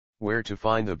Where to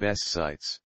find the best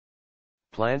sites.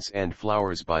 Plants and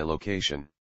flowers by location.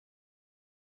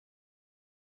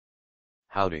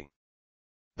 Howdy.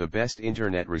 The best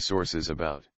internet resources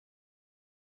about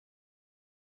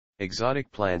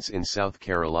exotic plants in South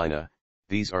Carolina.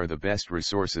 These are the best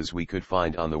resources we could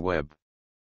find on the web.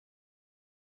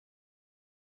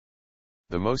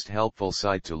 The most helpful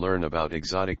site to learn about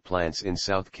exotic plants in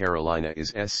South Carolina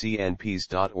is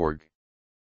scnps.org.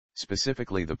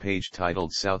 Specifically the page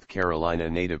titled South Carolina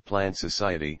Native Plant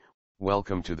Society,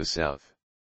 Welcome to the South.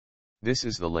 This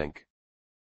is the link.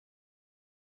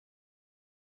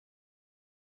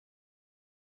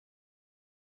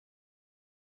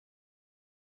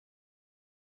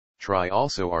 Try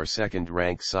also our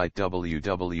second-ranked site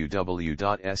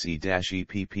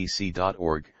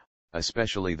www.se-eppc.org,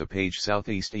 especially the page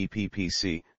Southeast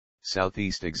EPPC,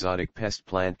 Southeast Exotic Pest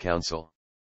Plant Council.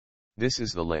 This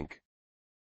is the link.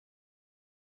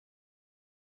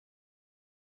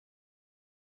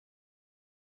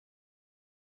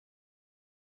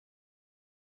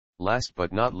 Last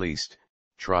but not least,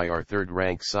 try our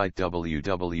third-ranked site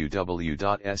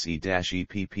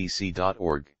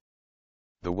www.se-eppc.org.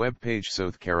 The web page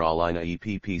South Carolina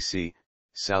EPPC,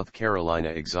 South Carolina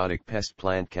Exotic Pest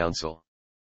Plant Council.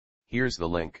 Here's the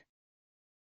link.